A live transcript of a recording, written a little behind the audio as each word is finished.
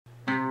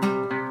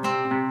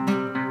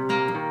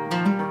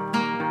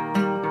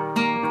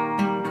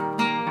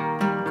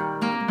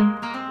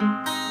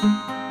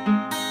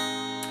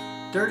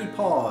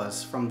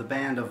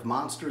band of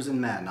Monsters and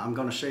Men. I'm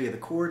going to show you the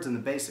chords and the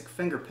basic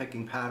finger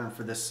picking pattern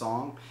for this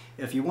song.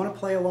 If you want to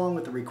play along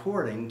with the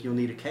recording, you'll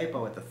need a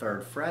capo at the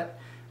 3rd fret,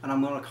 and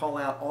I'm going to call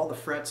out all the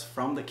frets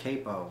from the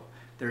capo.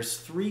 There's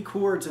 3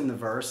 chords in the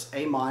verse: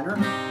 A minor,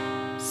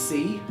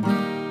 C,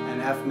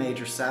 and F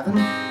major 7.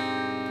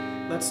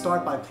 Let's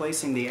start by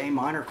placing the A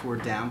minor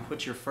chord down.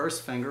 Put your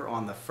first finger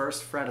on the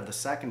 1st fret of the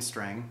 2nd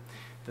string,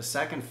 the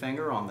 2nd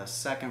finger on the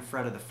 2nd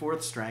fret of the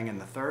 4th string,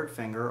 and the 3rd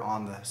finger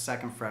on the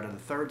 2nd fret of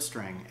the 3rd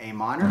string. A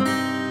minor.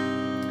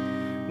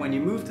 When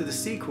you move to the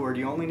C chord,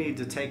 you only need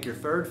to take your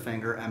 3rd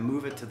finger and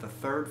move it to the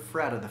 3rd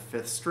fret of the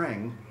 5th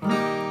string.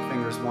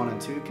 Fingers 1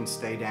 and 2 can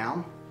stay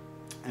down.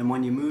 And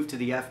when you move to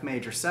the F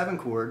major 7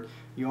 chord,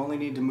 you only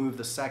need to move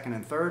the 2nd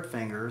and 3rd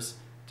fingers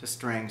to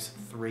strings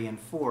 3 and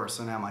 4.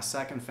 So now my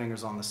 2nd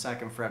finger's on the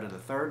 2nd fret of the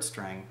 3rd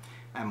string,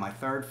 and my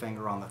 3rd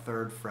finger on the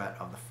 3rd fret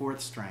of the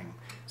 4th string.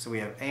 So we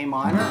have A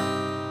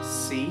minor,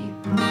 C,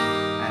 and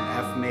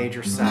F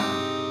major 7.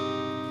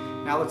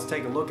 Now let's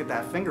take a look at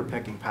that finger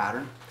picking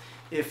pattern.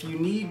 If you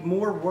need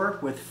more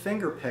work with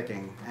finger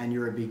picking and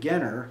you're a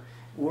beginner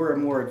or a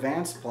more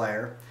advanced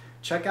player,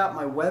 check out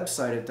my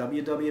website at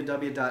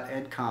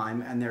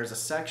www.edkime, and there's a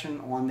section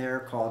on there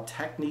called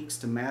Techniques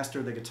to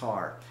Master the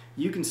Guitar.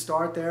 You can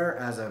start there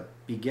as a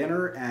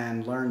beginner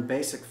and learn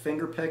basic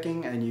finger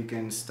picking, and you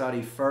can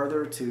study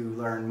further to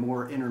learn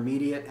more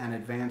intermediate and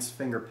advanced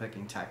finger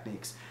picking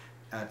techniques.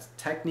 That's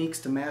Techniques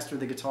to Master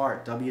the Guitar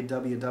at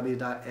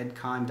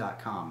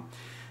www.edkime.com.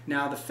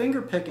 Now the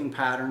finger picking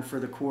pattern for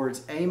the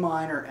chords A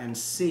minor and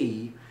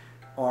C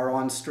are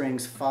on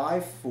strings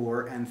 5,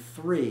 4, and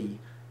 3,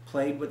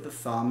 played with the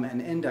thumb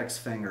and index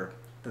finger.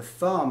 The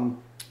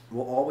thumb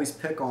will always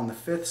pick on the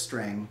 5th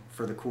string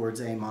for the chords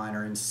A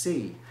minor and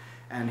C.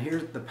 And here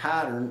the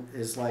pattern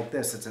is like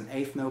this. It's an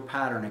 8th note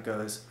pattern. It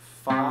goes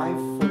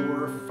 5,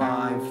 4,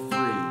 5, 3,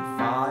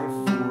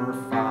 5, 4,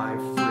 5,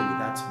 3.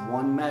 That's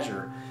one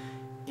measure.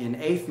 In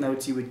 8th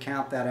notes you would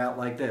count that out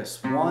like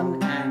this: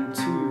 1 and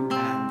 2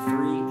 and 3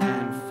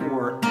 and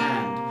 4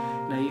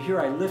 and. Now you hear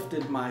I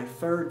lifted my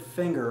 3rd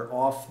finger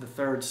off the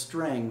 3rd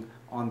string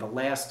on the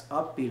last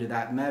upbeat of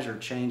that measure,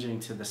 changing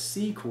to the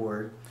C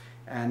chord,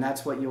 and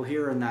that's what you'll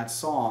hear in that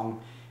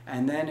song.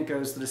 And then it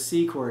goes to the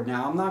C chord.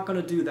 Now I'm not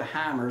going to do the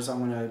hammers, I'm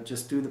going to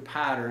just do the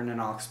pattern, and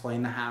I'll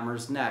explain the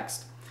hammers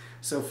next.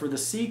 So for the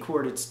C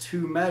chord it's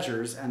 2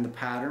 measures, and the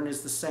pattern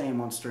is the same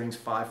on strings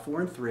 5,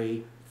 4, and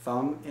 3,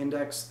 thumb,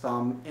 index,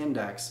 1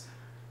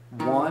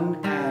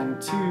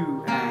 and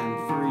 2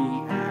 and 3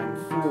 and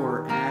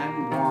 4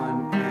 and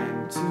 1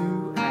 and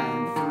 2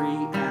 and 3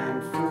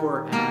 and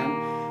 4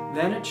 and.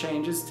 Then it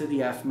changes to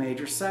the F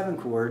major 7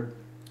 chord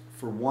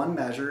for 1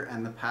 measure,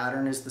 and the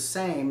pattern is the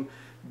same,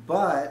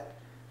 but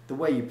the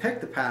way you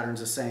pick the pattern is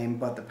the same,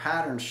 but the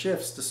pattern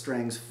shifts to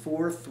strings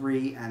 4,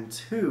 3, and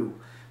 2.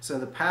 So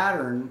the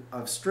pattern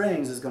of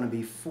strings is going to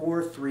be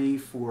 4, 3,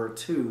 4,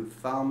 2,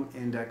 thumb,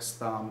 index,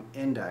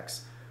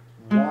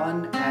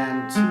 1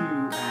 and 2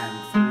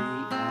 and 3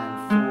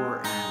 and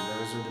 4 and.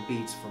 Those are the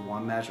beats for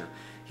 1 measure.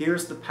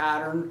 Here's the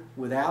pattern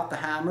without the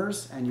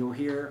hammers, and you'll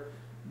hear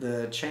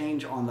the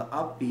change on the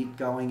upbeat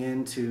going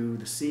into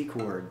the C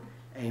chord.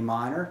 A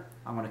minor,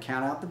 I'm going to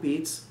count out the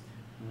beats: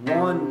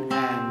 1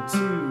 and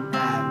 2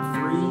 and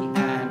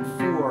 3 and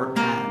 4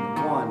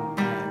 and 1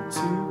 and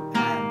 2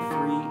 and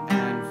 3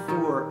 and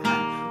 4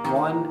 and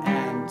 1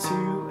 and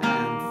 2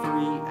 and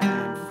 3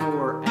 and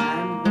 4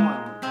 and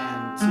 1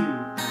 and 2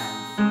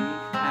 and 3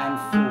 and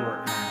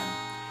 4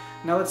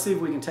 and. Now let's see if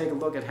we can take a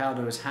look at how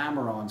those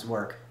hammer-ons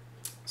work.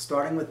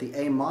 Starting with the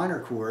A minor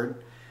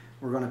chord,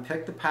 we're going to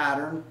pick the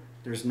pattern.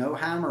 There's no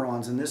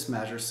hammer-ons in this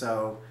measure,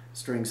 so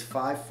strings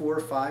 5,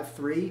 4, 5,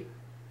 3,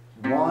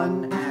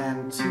 1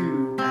 and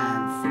 2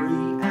 and 3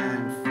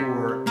 and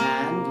 4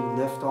 and. You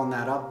lift on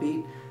that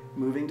upbeat,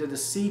 moving to the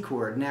C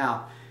chord.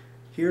 Now,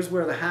 here's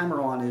where the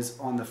hammer-on is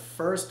on the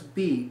 1st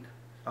beat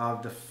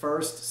of the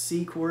 1st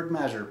C chord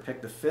measure.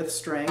 Pick the 5th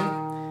string,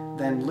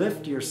 then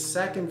lift your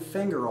 2nd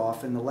finger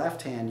off in the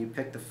left hand. You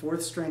pick the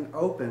 4th string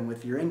open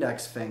with your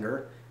index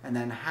finger, and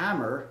then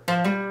hammer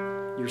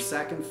your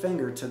 2nd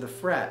finger to the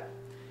fret.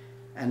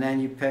 And then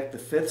you pick the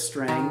 5th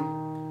string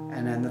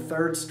and then the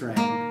 3rd string,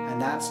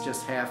 and that's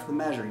just half the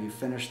measure. You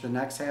finish the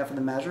next half of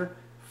the measure,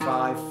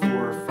 5,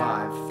 4,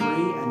 5, 3,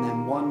 and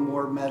then 1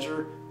 more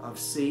measure of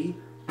C,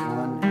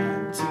 1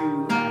 and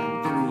 2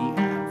 and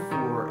 3 and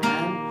 4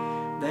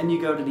 and. Then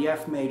you go to the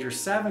F major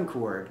 7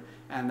 chord,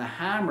 and the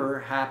hammer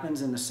happens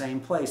in the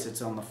same place.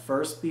 It's on the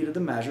 1st beat of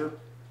the measure.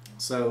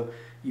 So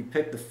you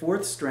pick the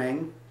 4th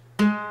string,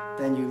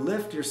 then you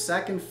lift your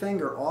 2nd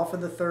finger off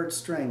of the 3rd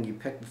string. You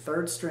pick the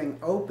 3rd string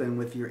open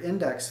with your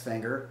index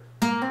finger,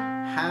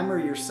 hammer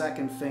your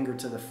 2nd finger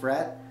to the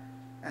fret,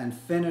 and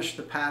finish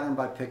the pattern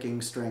by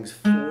picking strings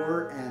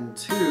 4 and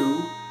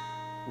 2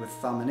 with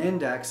thumb and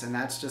index, and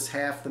that's just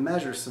half the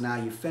measure. So now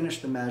you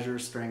finish the measure,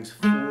 strings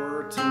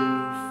 4, 2, 4,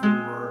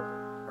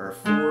 or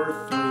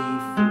 4, 3,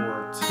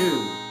 4,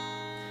 2.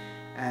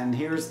 And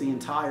here's the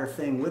entire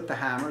thing with the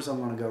hammers. I'm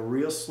going to go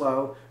real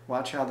slow.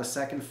 Watch how the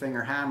 2nd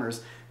finger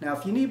hammers. Now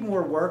if you need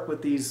more work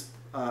with these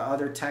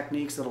other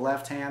techniques of the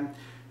left hand,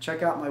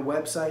 Check out my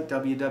website,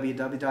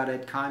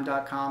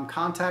 www.edkind.com.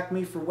 Contact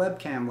me for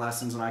webcam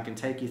lessons and I can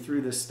take you through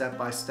this step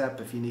by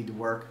step if you need to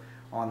work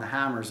on the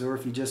hammers. Or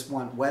if you just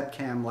want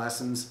webcam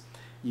lessons,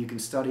 you can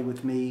study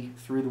with me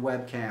through the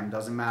webcam.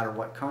 Doesn't matter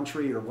what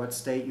country or what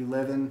state you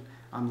live in.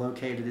 I'm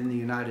located in the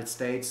United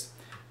States,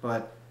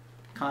 but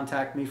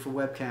contact me for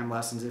webcam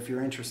lessons if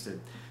you're interested.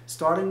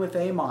 Starting with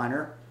A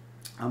minor,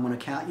 I'm going to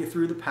count you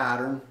through the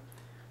pattern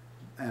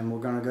and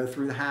we're going to go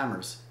through the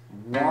hammers.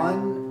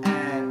 1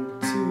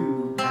 and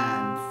 2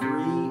 and 3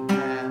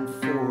 and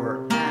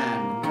 4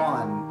 and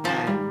 1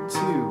 and 2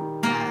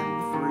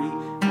 and 3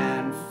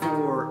 and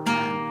 4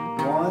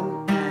 and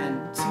 1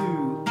 and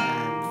 2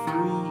 and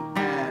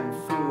 3 and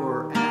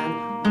 4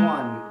 and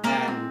 1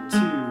 and 2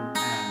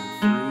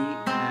 and 3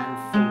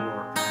 and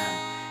 4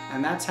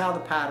 and that's how the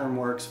pattern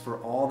works for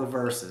all the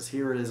verses.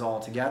 Here it is all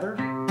together.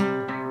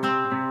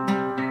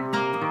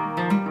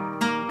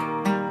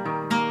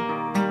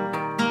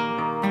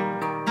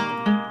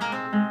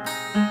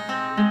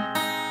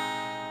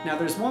 Now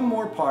there's one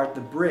more part,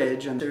 the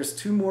bridge, and there's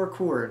two more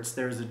chords.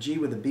 There's a G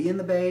with a B in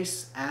the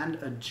bass and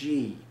a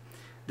G.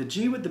 The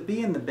G with the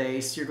B in the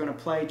bass you're going to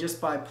play just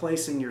by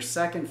placing your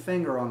second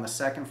finger on the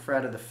second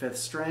fret of the 5th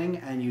string,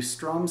 and you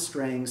strum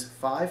strings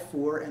 5,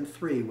 4, and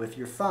 3 with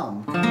your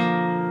thumb.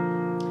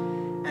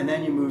 And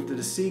then you move to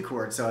the C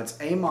chord. So it's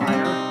A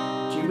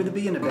minor, G with a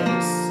B in the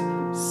bass,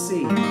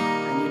 C,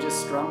 and you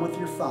just strum with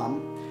your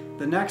thumb.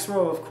 The next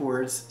row of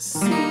chords, C,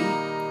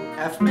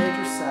 F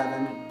major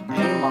 7,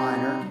 A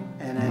minor,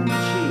 and then G,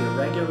 a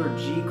regular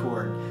G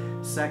chord.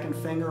 Second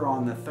finger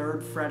on the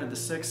 3rd fret of the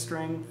 6th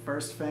string,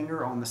 first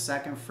finger on the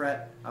 2nd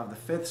fret of the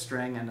 5th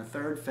string, and the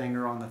 3rd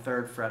finger on the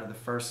 3rd fret of the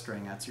 1st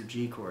string. That's your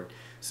G chord.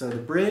 So the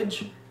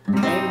bridge, A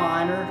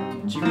minor,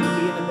 G with a B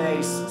in the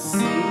bass, C,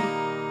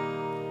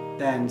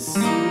 then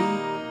C,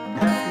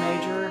 F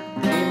major,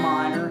 A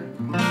minor,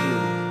 G.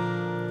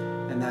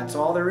 And that's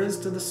all there is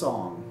to the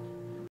song.